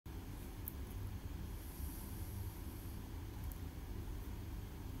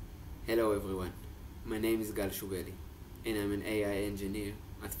Hello everyone, my name is Gal Shubeli and I'm an AI engineer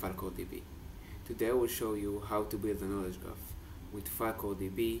at FalcoDB. Today I will show you how to build a knowledge graph with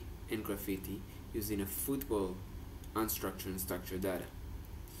FalcoDB and Graffiti using a football unstructured and structured data.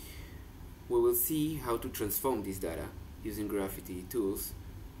 We will see how to transform this data using Graffiti tools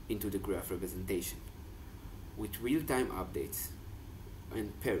into the graph representation with real-time updates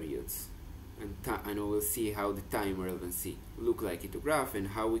and periods, and we will see how the time relevancy look like in the graph and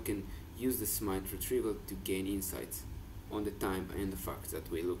how we can use the smart retrieval to gain insights on the time and the facts that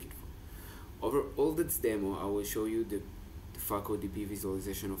we're looking for. Over all this demo, I will show you the FalcoDB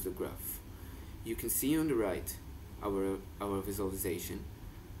visualization of the graph. You can see on the right our visualization,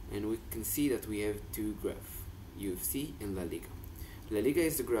 and we can see that we have two graphs, UFC and La Liga. La Liga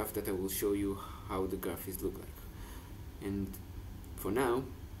is the graph that I will show you how the graph is look like, and for now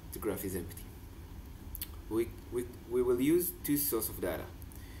the graph is empty. We will use two sources of data: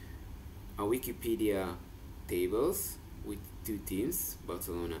 a Wikipedia tables with two teams,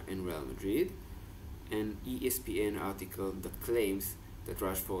 Barcelona and Real Madrid, and ESPN article that claims that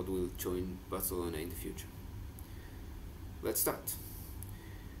Rashford will join Barcelona in the future. Let's start.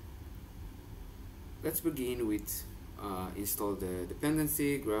 Let's begin with install the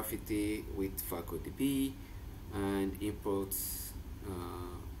dependency Graffiti with FalcoDB and import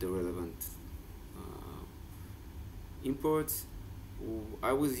the relevant imports.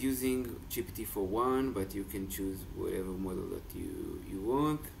 I was using GPT-4.1, but you can choose whatever model that you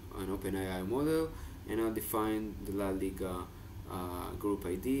want, an OpenAI model, and I'll define the La Liga group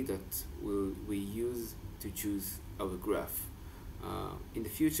ID that we use to choose our graph. In the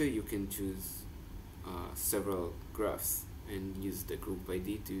future, you can choose several graphs and use the group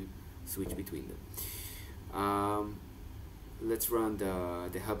ID to switch between them. Let's run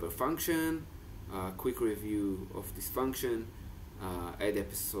the helper function. Quick review of this function. Add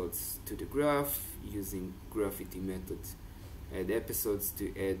episodes to the graph using Graffiti method. Add episodes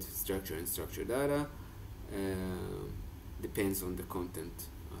to add structure and structured data. Depends on the content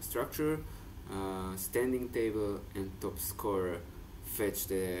structure. Standing table and top scorer fetch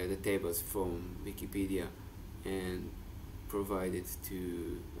the tables from Wikipedia and provide it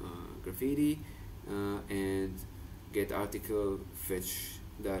to Graffiti, and get article fetch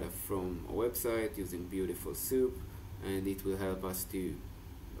data from a website using beautiful soup, and it will help us to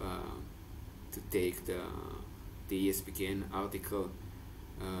take the ESPN article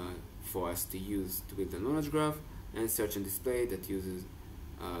for us to use to build a knowledge graph, and search and display that uses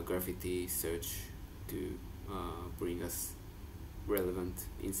Graffiti search to bring us relevant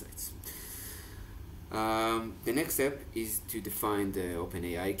insights. The next step is to define the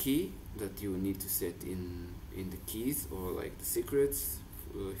OpenAI key that you need to set in the keys, or like the secrets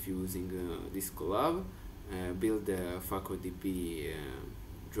if you're using this collab. Build the FalcoDB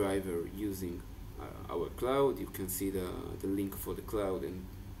driver using our cloud. You can see the link for the cloud, and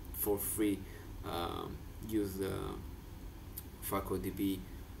for free use the FalcoDB,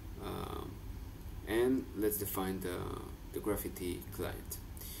 and let's define the Graffiti client.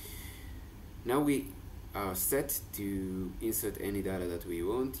 Now we are set to insert any data that we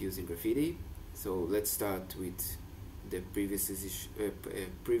want using Graffiti. So let's start with the previous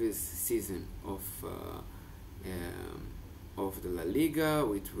season of the La Liga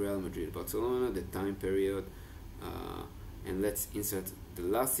with Real Madrid Barcelona, the time period, and let's insert the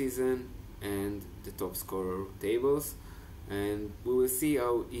last season and the top scorer tables, and we will see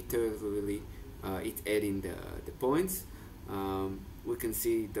how iteratively it adding the points. We can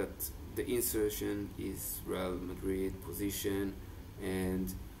see that the insertion is Real Madrid position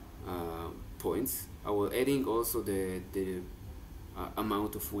and points. I will adding also the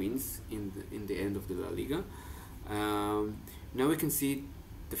amount of wins in the end of the La Liga. Now we can see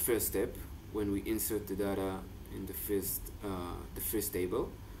the first step when we insert the data in the first table,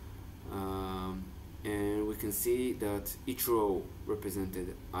 and we can see that each row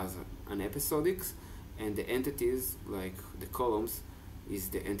represented as an episodics, and the entities, like the columns, is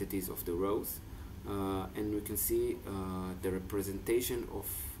the entities of the rows, and we can see the representation of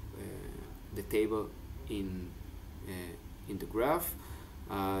the table in the graph.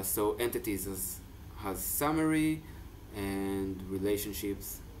 So entities has summary, and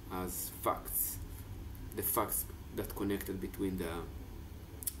relationships as facts, the facts that connected between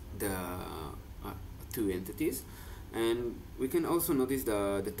the two entities. And we can also notice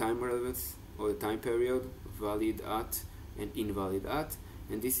the time relevance, or the time period, valid at and invalid at,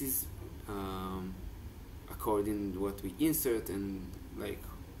 and this is according to what we insert, and like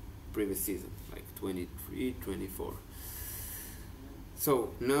previous season, like 23, 24.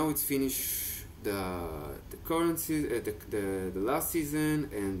 So now it's finished the current the last season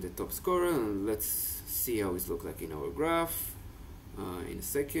and the top scorer, and let's see how it looks like in our graph in a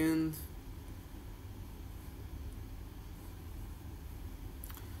second.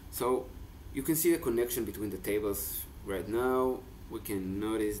 So you can see the connection between the tables right now. We can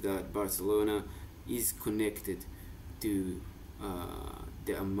notice that Barcelona is connected to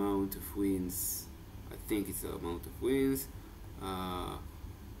the amount of wins. I think it's the amount of wins,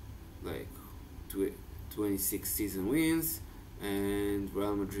 like 26 season wins, and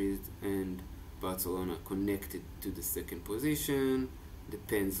Real Madrid and Barcelona connected to the second position.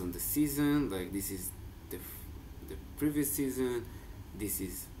 Depends on the season, like this is the previous season, this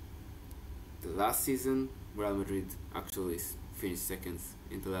is the last season. Real Madrid actually finished seconds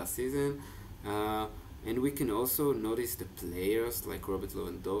in the last season, and we can also notice the players like Robert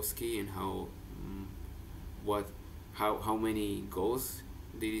Lewandowski and how many goals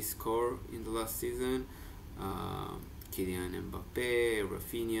did he score in the last season. Kylian Mbappe,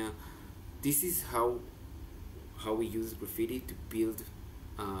 Rafinha. This is how we use graffiti to build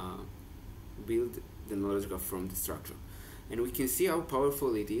the knowledge graph from the structure, and we can see how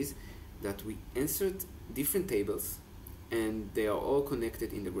powerful it is that we insert different tables and they are all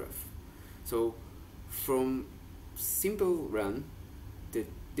connected in the graph. So from simple run, the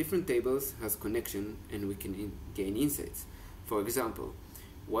different tables has connection and we can gain insights. For example,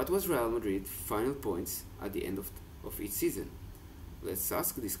 what was Real Madrid final points at the end of each season? Let's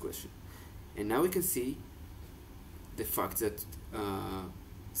ask this question. And now we can see the facts that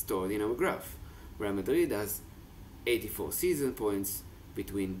stored in our graph. Real Madrid has 84 season points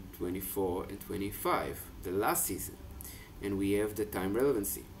between 24 and 25, the last season, and we have the time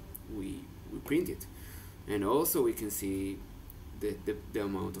relevancy. We print it, and also we can see the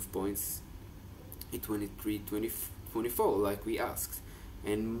amount of points in 23, 24, like we asked,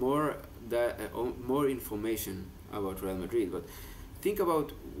 and more information about Real Madrid. But think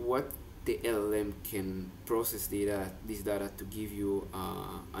about what the LLM can process this data to give you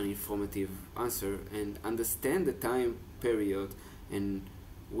an informative answer and understand the time period and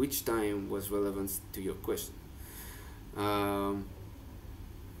which time was relevant to your question.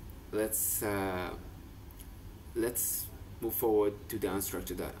 Let's move forward to the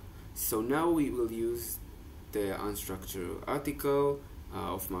unstructured data. So now we will use the unstructured article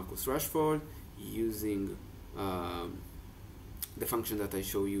of Marcus Rashford using the function that I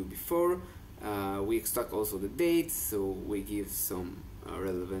showed you before. We extract also the dates, so we give some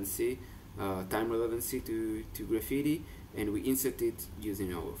relevancy, time relevancy to graffiti, and we insert it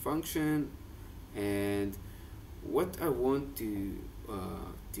using our function. And what I want to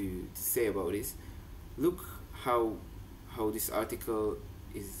say about this, look how this article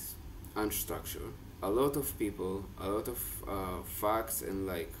is unstructured. A lot of people, a lot of facts and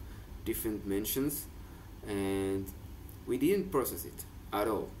like different mentions, and we didn't process it at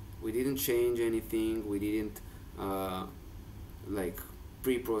all. We didn't change anything. We didn't like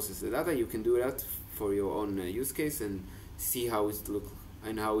pre-process the data. You can do that for your own use case and see how it look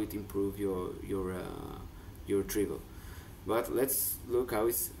and how it improve your retrieval. But let's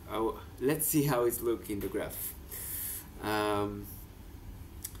see how it's look in the graph.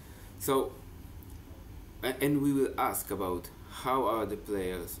 So, and we will ask about how are the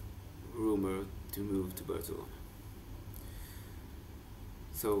players rumored to move to Barcelona.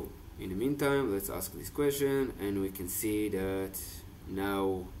 So in the meantime, let's ask this question, and we can see that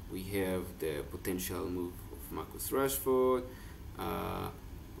now we have the potential move of Marcus Rashford.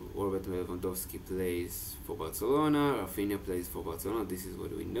 Robert Lewandowski plays for Barcelona, Rafinha plays for Barcelona, this is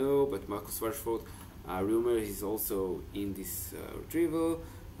what we know, but Marcus Rashford, rumor is also in this retrieval,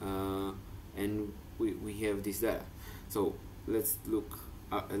 and we have this data. So let's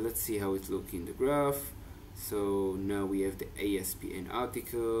see how it looks in the graph. So now we have the ESPN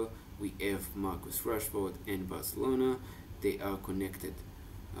article, we have Marcus Rashford and Barcelona. They are connected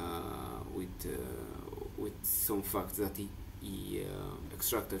with some facts that he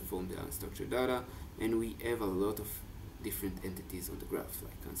extracted from the unstructured data, and we have a lot of different entities on the graph,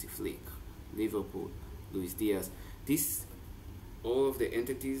 like Hansi Flick, Liverpool, Luis Diaz. All of the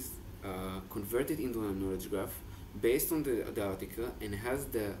entities converted into a knowledge graph based on the article, and has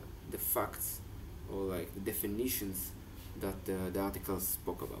the facts or like the definitions that the article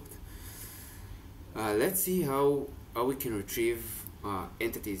spoke about. Let's see how we can retrieve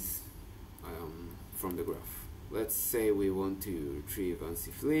entities from the graph. Let's say we want to retrieve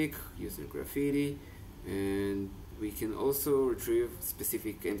Hansi Flick using graffiti, and we can also retrieve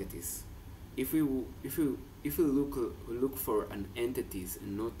specific entities. If we look for an entities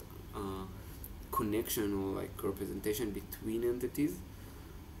and not connection or like representation between entities,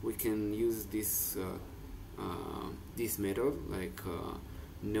 we can use this method like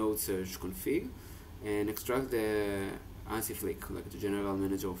node search config and extract the ANSI flick, like the general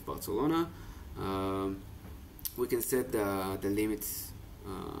manager of Barcelona. We can set the limits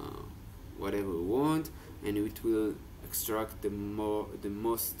whatever we want, and it will extract the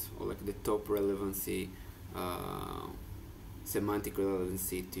most, or like the top relevancy, semantic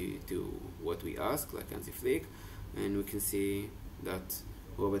relevancy to what we ask, like ANSI flick. And we can see that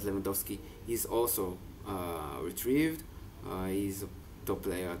Robert Lewandowski is also retrieved. He's a top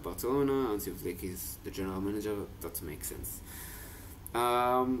player at Barcelona. ANSI flick is the general manager. That makes sense.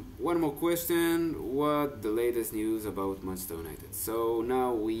 One more question: what the latest news about Manchester United? So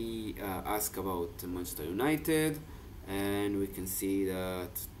now we ask about Manchester United, and we can see that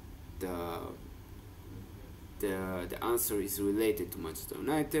the answer is related to Manchester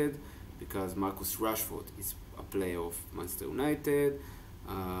United because Marcus Rashford is a player of Manchester United.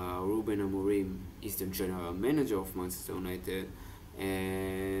 Ruben Amorim is the general manager of Manchester United,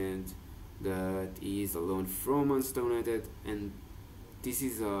 and that he is a loan from Manchester United. And this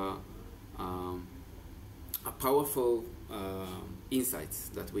is a powerful insights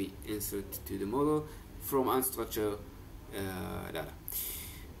that we insert to the model from unstructured data.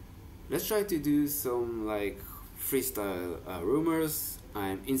 Let's try to do some like freestyle rumors.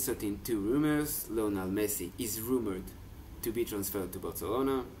 I'm inserting 2 rumors. Lionel Messi is rumored to be transferred to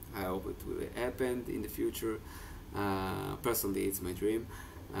Barcelona. I hope it will happen in the future. Personally, it's my dream.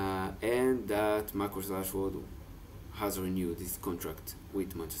 And that Marcus Rashford has renewed his contract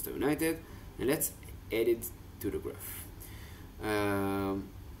with Manchester United. And let's add it to the graph.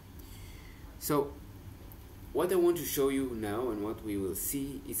 So what I want to show you now, and what we will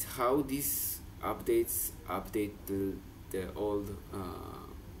see, is how these update the old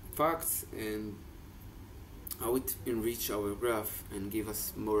facts, and how it enrich our graph and give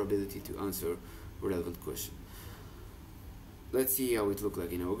us more ability to answer relevant questions. Let's see how it looks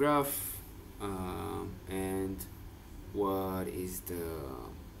like in our graph, and what is the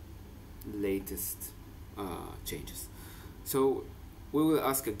latest changes. So we will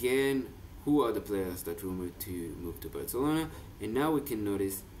ask again, who are the players that rumored to move to Barcelona? And now we can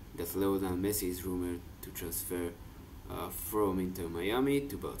notice that Lionel Messi is rumored to transfer from Inter Miami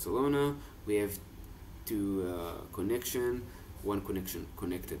to Barcelona. We have 2 connection. One connection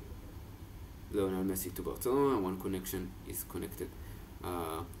connected Lionel Messi to Barcelona, one connection is connected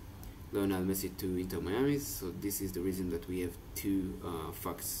Lionel Messi to Inter Miami. So this is the reason that we have 2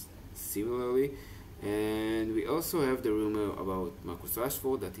 facts similarly. And we also have the rumor about Marcus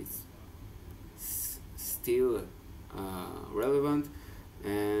Rashford that is still relevant,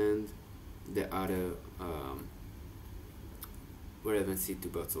 and the other relevancy to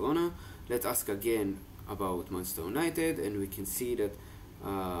Barcelona. Let's ask again about Manchester United, and we can see that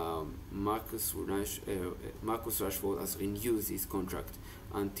Marcus Rashford has renewed his contract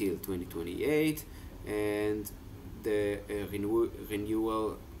until 2028, and the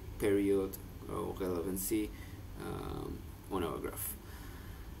renewal period or relevancy on our graph.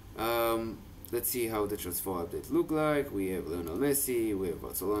 Let's see how the transfer update look like. We have Lionel Messi, we have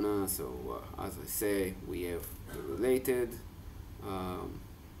Barcelona, so as I say, we have related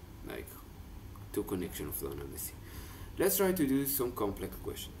like 2 connection of Lionel Messi. Let's try to do some complex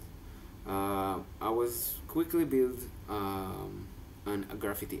questions. I was quickly build a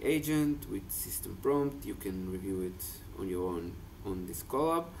graffiti agent with system prompt. You can review it on your own on this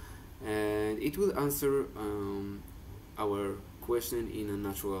collab, and it will answer our question in a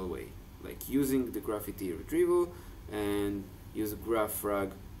natural way, like using the graffiti retrieval and use a graph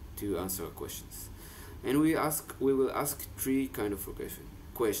frag to answer questions. And we will ask 3 kind of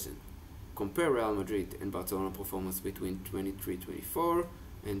question. Compare Real Madrid and Barcelona performance between 23-24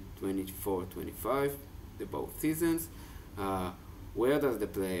 and 24-25, the both seasons. Where does the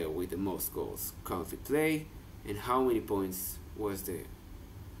player with the most goals currently play, and how many points was the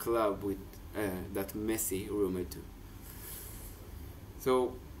club with that Messi rumored to?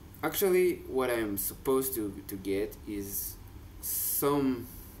 So actually what I'm supposed to get is some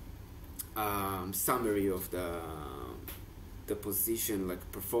summary of the position, like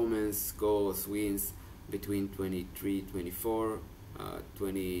performance, goals, wins between 23-24,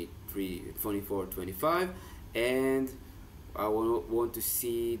 24-25, and I want to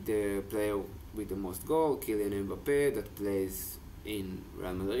see the player with the most goal, Kylian Mbappe, that plays in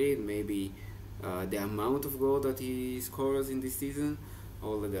Real Madrid, maybe the amount of goal that he scores in this season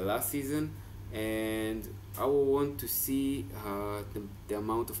or the last season, and I will want to see the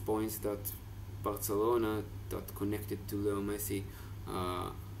amount of points that Barcelona that connected to Leo Messi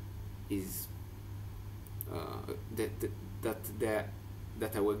is that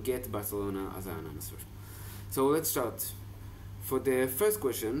that I will get Barcelona as an answer. So let's start. For the first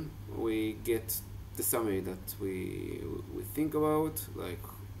question, we get the summary that we think about, like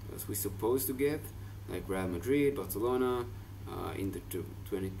as we're supposed to get, like Real Madrid, Barcelona, in the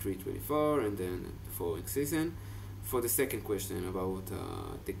 23-24, and then the following season. For the second question about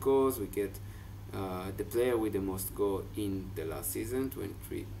the goals, we get the player with the most goals in the last season,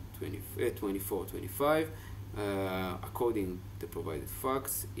 24-25. According to the provided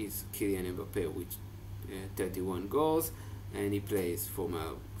facts, is Kylian Mbappe with 31 goals, and he plays for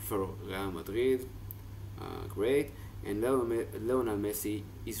Real Madrid. Great. And Lionel Messi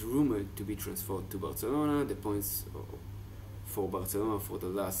is rumored to be transferred to Barcelona. The points for Barcelona for the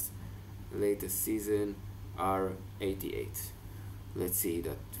latest season are 88. Let's see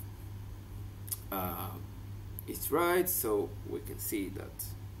that it's right. So we can see that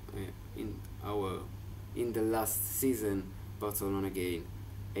in the last season Barcelona gained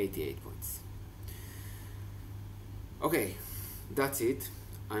 88 points. Okay, that's it.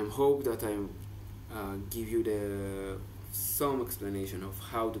 I hope that I give you some explanation of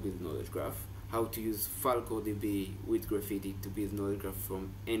how to build knowledge graph, how to use FalcoDB with Graffiti to build knowledge graph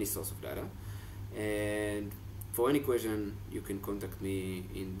from any source of data. And for any question, you can contact me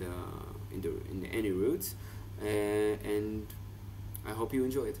in any routes. And I hope you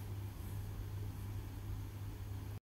enjoy it.